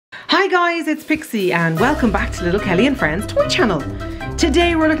Hi guys, it's Pixie and welcome back to Little Kelly and Friends Toy Channel.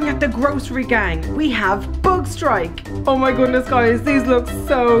 Today we're looking at the Grossery Gang. We have Bug Strike. Oh my goodness guys, these look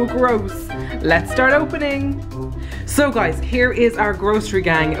so gross. Let's start opening. So guys, here is our Grossery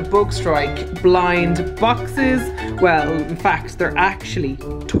Gang Bug Strike blind boxes. Well, in fact, they're actually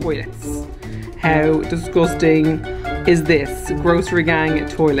toilets. How disgusting is this? Grossery Gang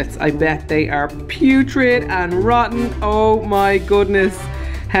toilets. I bet they are putrid and rotten. Oh my goodness.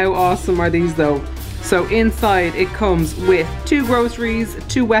 How awesome are these though? So inside it comes with 2 groceries,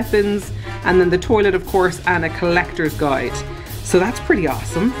 2 weapons, and then the toilet of course, and a collector's guide. So that's pretty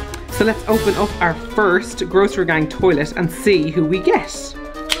awesome. So let's open up our first Grossery Gang toilet and see who we get.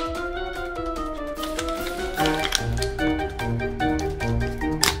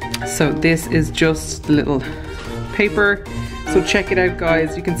 So this is just the little paper. So check it out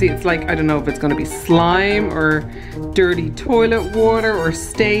guys, you can see it's like, I don't know if it's gonna be slime or dirty toilet water or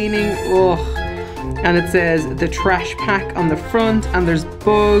staining, ugh. And it says the trash pack on the front and there's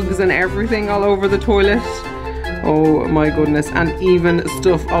bugs and everything all over the toilet. Oh my goodness, and even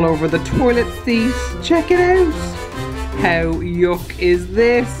stuff all over the toilet seat. Check it out. How yuck is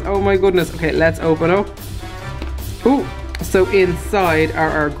this? Oh my goodness. Okay, let's open up. Oh, so inside are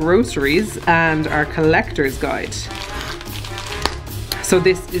our groceries and our collector's guide. So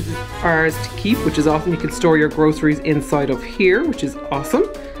this is ours to keep, which is awesome. You can store your groceries inside of here, which is awesome.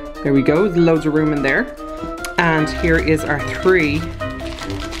 There we go, loads of room in there. And here is our 3.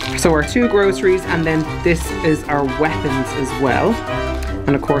 So our 2 groceries, and then this is our weapons as well.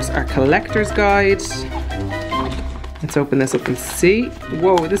 And of course our collector's guide. Let's open this up and see.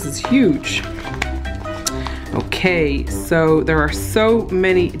 Whoa, this is huge. Okay, so there are so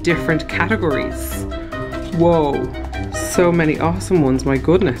many different categories. Whoa. So many awesome ones, my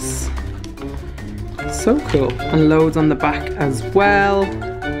goodness. So cool. And loads on the back as well.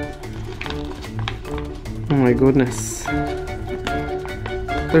 Oh my goodness.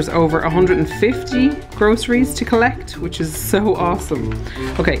 There's over 150 groceries to collect, which is so awesome.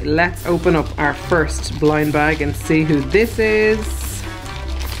 Okay, let's open up our first blind bag and see who this is.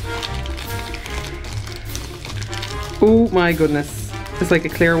 Oh my goodness. It's like a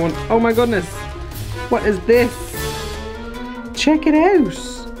clear one. Oh my goodness. What is this? Check it out.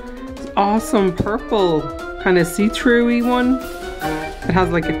 It's awesome purple, kind of see-through-y one. It has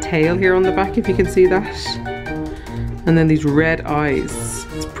like a tail here on the back, if you can see that. And then these red eyes.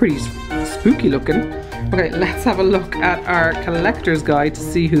 It's pretty spooky looking. Okay, let's have a look at our collector's guide to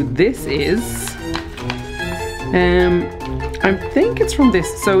see who this is. I think it's from this.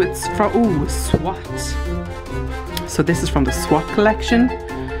 So it's from, ooh, SWAT. So this is from the SWAT collection.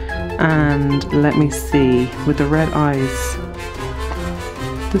 And let me see, with the red eyes.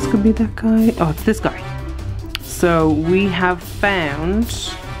 This could be that guy. Oh, it's this guy. So we have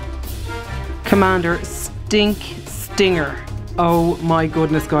found Commander Stink Stinger. Oh my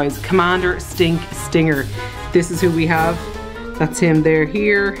goodness guys, Commander Stink Stinger. This is who we have. That's him there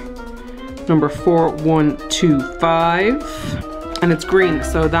here. Number 4125. And it's green,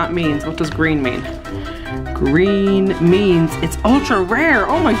 so that means, what does green mean? Green means it's ultra rare.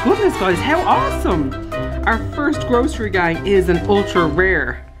 Oh my goodness guys, how awesome. Our first Grossery Gang is an ultra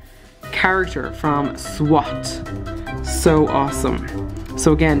rare character from SWAT. So awesome.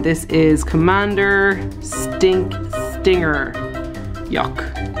 So again, this is Commander Stink Stinger. Yuck.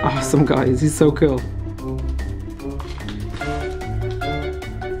 Awesome guys, he's so cool.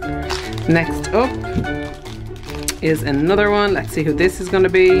 Next up is another one. Let's see who this is gonna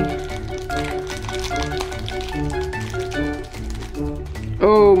be.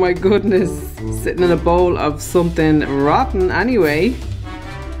 Oh my goodness, sitting in a bowl of something rotten anyway.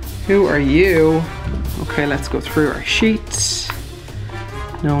 Who are you? Okay, let's go through our sheet.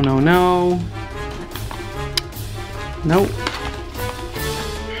 No, no, no. Nope.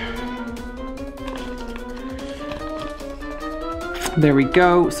 There we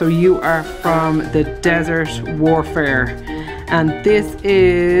go. So you are from the Desert Warfare. And this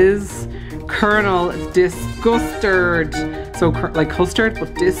is Colonel Disgustard. So like custard,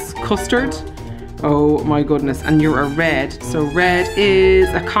 but disgustard. Oh my goodness, and you're a red. So red is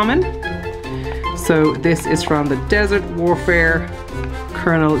a common. So this is from the Desert Warfare,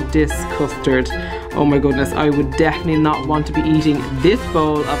 Colonel Disgustard. Oh my goodness, I would definitely not want to be eating this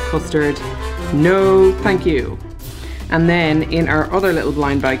bowl of custard. No, thank you. And then in our other little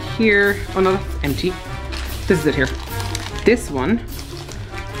blind bag here, oh no, that's empty. This is it here. This one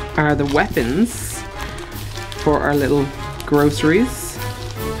are the weapons for our little groceries.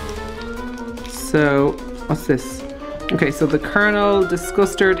 So, what's this? Okay, so the Colonel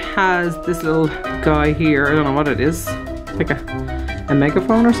Disgustard has this little guy here. I don't know what it is. Like a a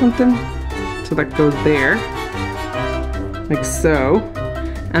megaphone or something. So that goes there, like so.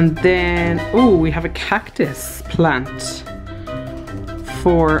 And then, oh, we have a cactus plant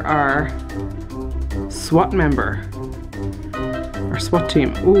for our SWAT member, our SWAT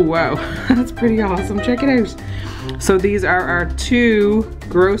team. Oh wow, that's pretty awesome. Check it out. So these are our 2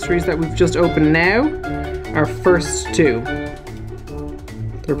 groceries that we've just opened now. Our first 2.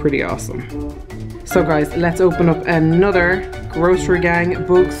 They're pretty awesome. So guys, let's open up another Grossery Gang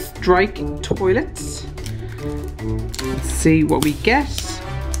Bug Strike toilet. Let's see what we get.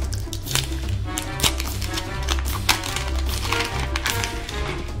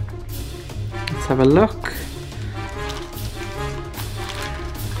 Let's have a look.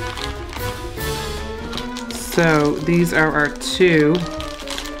 So these are our 2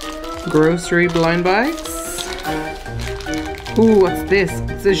 grocery blind bags. Ooh, what's this?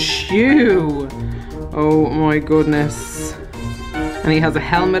 It's a shoe. Oh my goodness. And he has a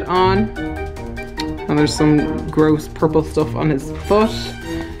helmet on. And there's some gross purple stuff on his foot.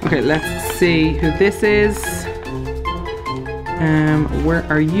 Okay, let's see who this is. Where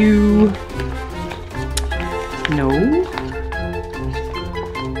are you? No.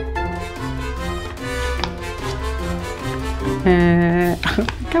 I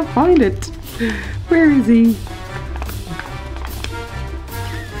can't find it. Where is he?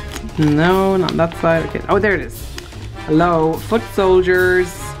 No, not that side. Okay. Oh, there it is. Hello, foot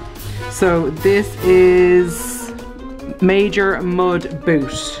soldiers. So this is Major Mud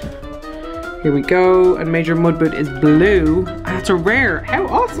Boot. Here we go. And Major Mud Boot is blue. That's a rare. How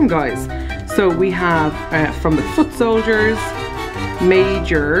awesome, guys. So we have from the foot soldiers,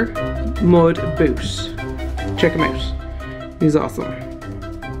 Major Mud Boot. Check him out. He's awesome.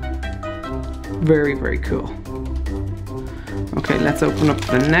 Very, very cool. Okay, let's open up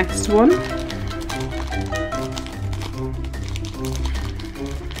the next one.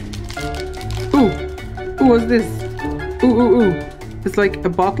 Ooh, what's this? Ooh. It's like a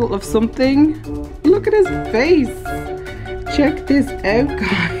bottle of something. Look at his face. Check this out,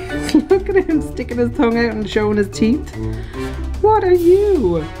 guys. Look at him sticking his tongue out and showing his teeth. What are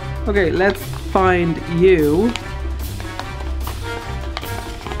you? Okay, let's find you.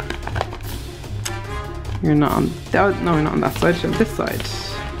 You're not on that, no, you're not on that side, you're on this side.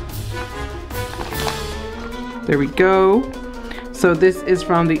 There we go. So this is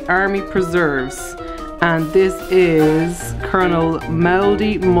from the Army Preserves. And this is Colonel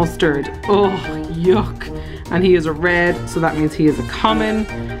Mouldy Mustard. Oh, yuck. And he is a red, so that means he is a common.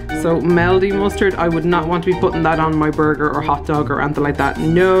 So Mouldy Mustard, I would not want to be putting that on my burger or hot dog or anything like that.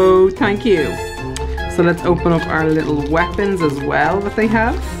 No, thank you. So let's open up our little weapons as well that they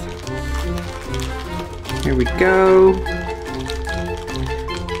have. Here we go.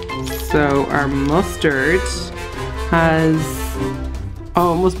 So our mustard has,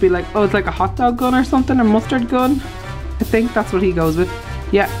 oh, it must be like, oh, it's like a hot dog gun or something, a mustard gun. I think that's what he goes with.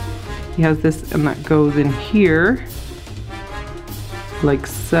 Yeah, he has this and that goes in here. Like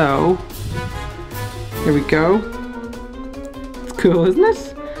so. Here we go. It's cool, isn't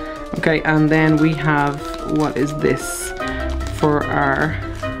it? Okay, and then we have, what is this for our,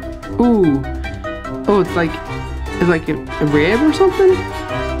 ooh. Oh, it's like a rib or something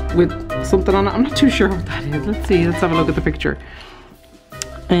with something on it. I'm not too sure what that is. Let's see. Let's have a look at the picture.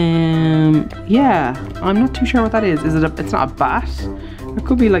 Yeah, I'm not too sure what that is. Is it? It's not a bat. It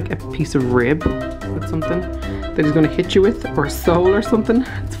could be like a piece of rib with something that he's going to hit you with, or a sole or something.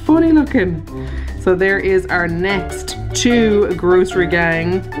 It's funny looking. So there is our next 2 Grossery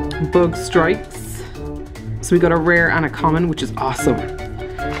Gang Bug Strikes. So we got a rare and a common, which is awesome.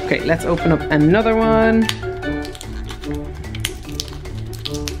 Okay, let's open up another one.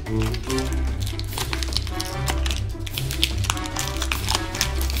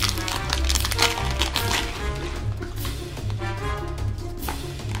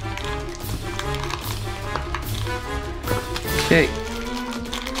 Okay,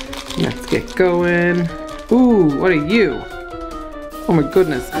 let's get going. Ooh, what are you? Oh my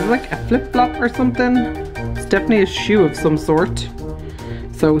goodness, is it like a flip-flop or something? It's definitely a shoe of some sort.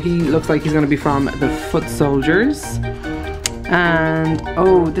 So he looks like he's going to be from the foot soldiers. And,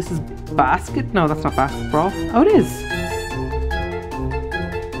 oh, this is basket? No, that's not basketball. Oh, it is.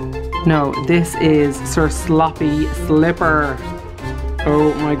 No, this is Sir Sloppy Slipper.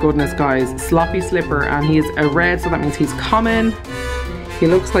 Oh my goodness, guys. Sloppy Slipper, and he is a red, so that means he's common. He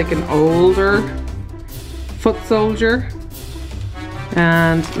looks like an older foot soldier.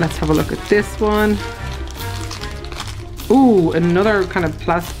 And let's have a look at this one. Ooh, another kind of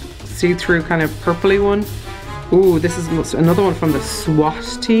plastic see-through kind of purpley one. Ooh, this is another one from the SWAT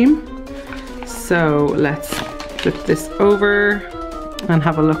team. So let's flip this over. and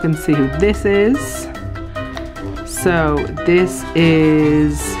have a look and see who this is. So this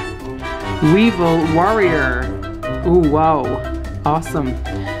is Weevil Warrior. Oh wow, awesome.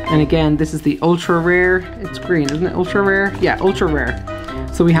 And again, this is the ultra rare. It's green, isn't it? Ultra rare? Yeah, ultra rare.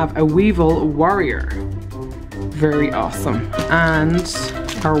 So we have a Weevil Warrior. Very awesome. And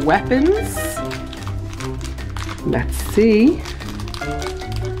our weapons. Let's see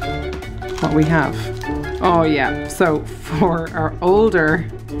what we have. Oh yeah, so for our older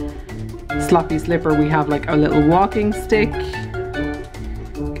Sloppy Slipper, we have like a little walking stick.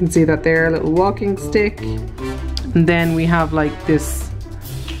 You can see that there, a little walking stick. And then we have like this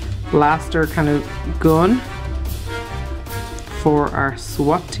blaster kind of gun for our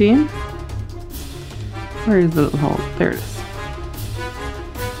SWAT team. Where is the little hole? There it is.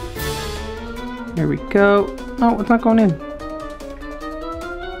 There we go. Oh, it's not going in.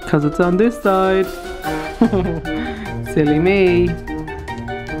 Because it's on this side. Silly me.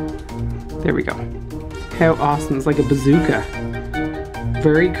 There we go. How awesome. It's like a bazooka.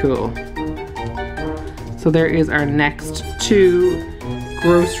 Very cool. So there is our next two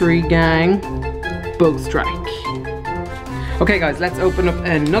Grossery Gang Bug Strike. Okay guys, let's open up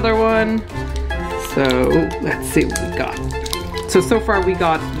another one. So let's see what we got. So far we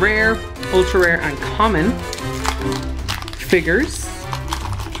got rare, ultra rare and common figures.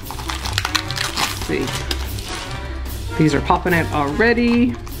 Let's see. These are popping out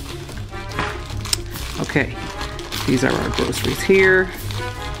already. Okay, these are our Grosseries here.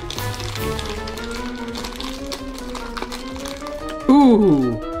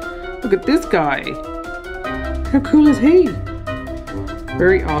 Ooh, look at this guy. How cool is he?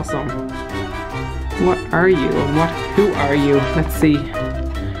 Very awesome. What are you and who are you? Let's see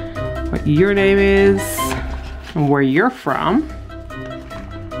what your name is and where you're from.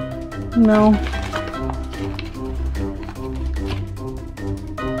 No.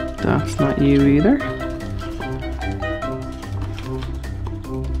 That's not you either.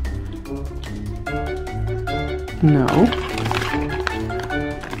 No.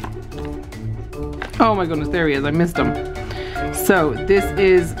 Oh my goodness, there he is, I missed him. So this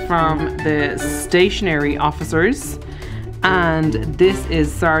is from the stationary officers, and this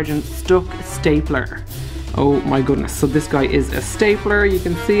is Sergeant Stuck Stapler. Oh my goodness, so this guy is a stapler, you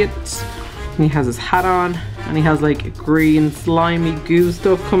can see it. And he has his hat on, and he has like green slimy goo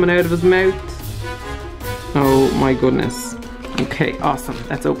stuff coming out of his mouth. Oh my goodness. Okay, awesome.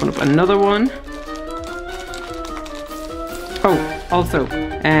 Let's open up another one. Oh, also,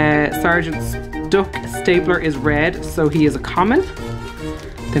 Sergeant Stuck Stapler is red, so he is a common.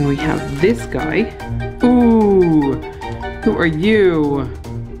 Then we have this guy. Ooh, who are you?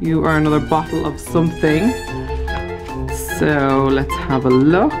 You are another bottle of something. So let's have a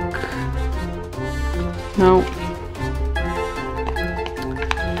look. No.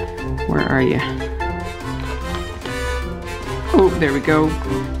 Where are you? Oh, there we go.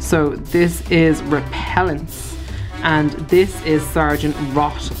 So this is Repellents, and this is Sergeant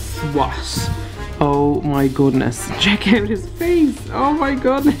Rot Swat. Oh my goodness, check out his face. Oh my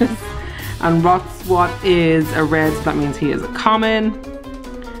goodness. And Rot Swat is a red, so that means he is a common.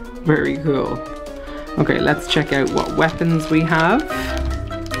 Very cool. Okay, let's check out what weapons we have.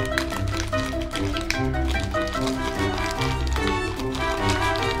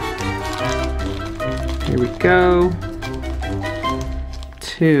 Here we go.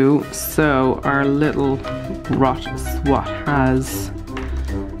 Two. So our little Rot Swat has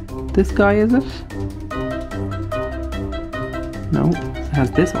this guy, is it? No, it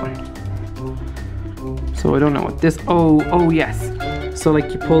has this one. So I don't know what this, oh yes. So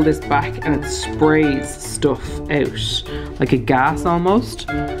like you pull this back and it sprays stuff out, like a gas almost.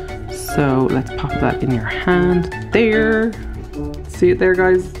 So let's pop that in your hand there. See it there,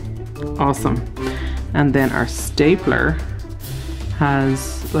 guys? Awesome. And then our stapler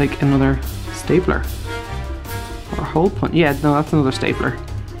has like another stapler. Or a hole punch. Yeah, no, that's another stapler.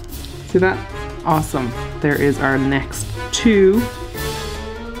 See that? Awesome. There is our next two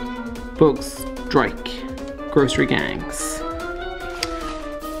Bug Strike Grossery Gangs.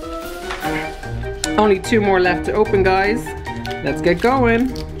 Only two more left to open, guys. Let's get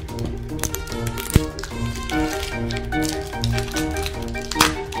going.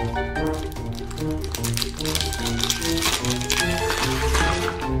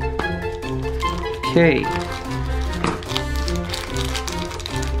 Okay.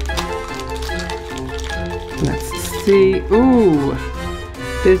 Let's see. Ooh,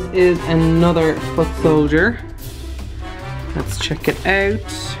 this is another foot soldier. Let's check it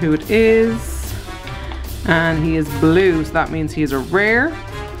out, who it is. And he is blue, so that means he is a rare.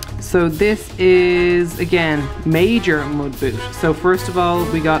 So this is, again, major mud boot. So first of all,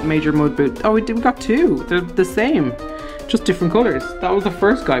 we got major mud boot. Oh, we got two. They're the same, just different colors. That was the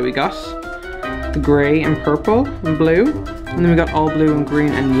first guy we got. The gray and purple and blue. And then we got all blue and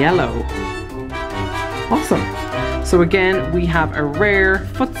green and yellow. Awesome. So again, we have a rare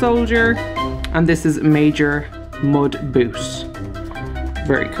foot soldier, and this is major mud boot.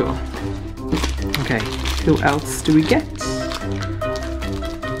 Very cool. Okay, who else do we get?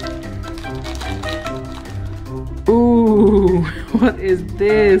 Ooh, what is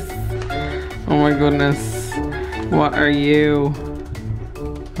this? Oh my goodness. What are you?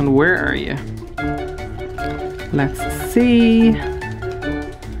 And where are you? Let's see.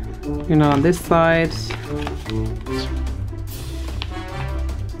 You're not on this side.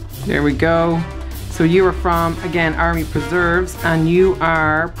 There we go. So you are from, again, Army Preserves, and you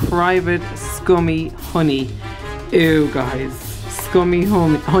are Private Scummy Honey. Ew, guys. Scummy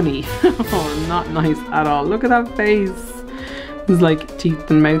honey. Oh, not nice at all. Look at that face. It's like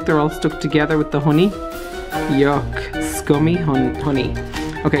teeth and mouth are all stuck together with the honey. Yuck. Scummy honey.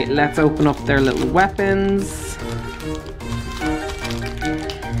 Okay, let's open up their little weapons.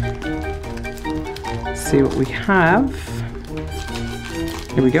 See what we have.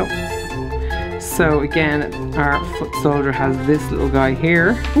 Here we go. So again, our foot soldier has this little guy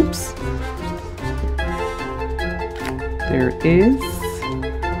here. Oops. There it is.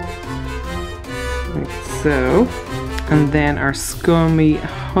 Like so. And then our scummy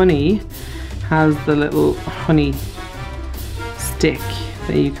honey has the little honey stick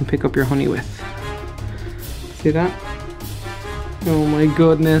that you can pick up your honey with. See that? Oh my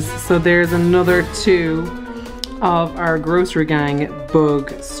goodness. So there's another two of our Grossery Gang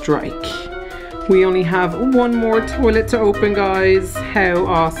Bug Strike. We only have one more toilet to open, guys. How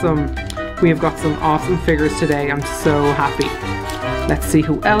awesome. We have got some awesome figures today. I'm so happy. Let's see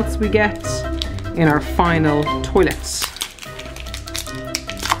who else we get in our final toilet.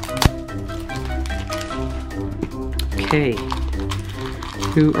 Okay.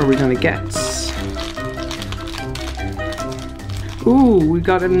 Who are we gonna get? Ooh, we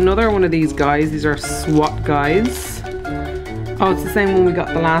got another one of these guys. These are SWAT guys. Oh, it's the same one we got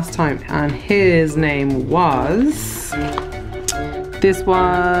the last time, and his name was... This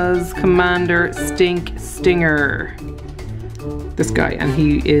was Commander Stinger. This guy, and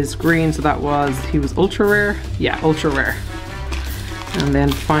he is green, so he was ultra rare. Yeah, ultra rare. And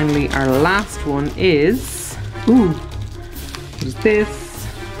then finally our last one is... Ooh, what is this?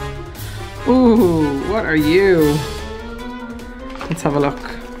 Ooh, what are you? Let's have a look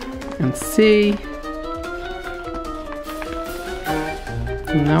and see.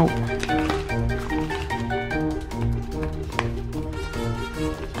 No.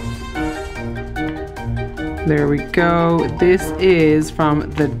 There we go. This is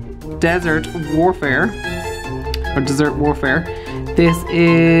from the Desert Warfare. This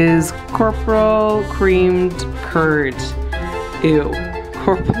is Corporal Creamed Curd. Ew.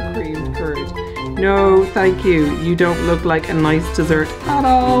 Corporal Creamed Curd. No, thank you. You don't look like a nice dessert at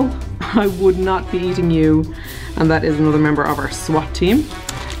all. I would not be eating you. And that is another member of our SWAT team.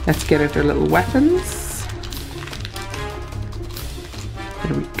 Let's get out their little weapons.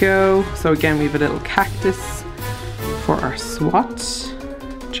 There we go. So again, we have a little cactus for our SWAT.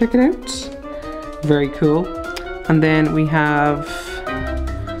 Check it out. Very cool. And then we have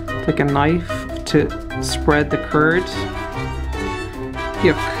like a knife to spread the curd.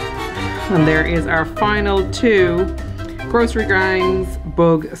 Yuck. And there is our final two Grossery Gang's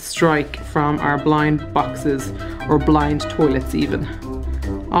Bug Strike from our blind boxes, or blind toilets even.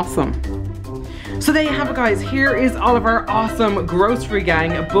 Awesome. So there you have it, guys. Here is all of our awesome Grossery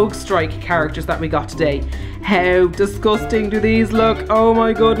Gang Bug Strike characters that we got today. How disgusting do these look? Oh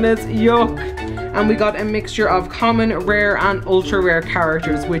my goodness, yuck. And we got a mixture of common, rare and ultra rare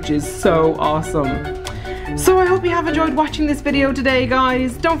characters, which is so awesome. So I hope you have enjoyed watching this video today,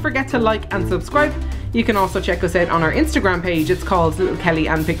 guys. Don't forget to like and subscribe. You can also check us out on our Instagram page. It's called Little Kelly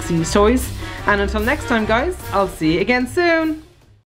and Pixie's Toys. And until next time, guys, I'll see you again soon.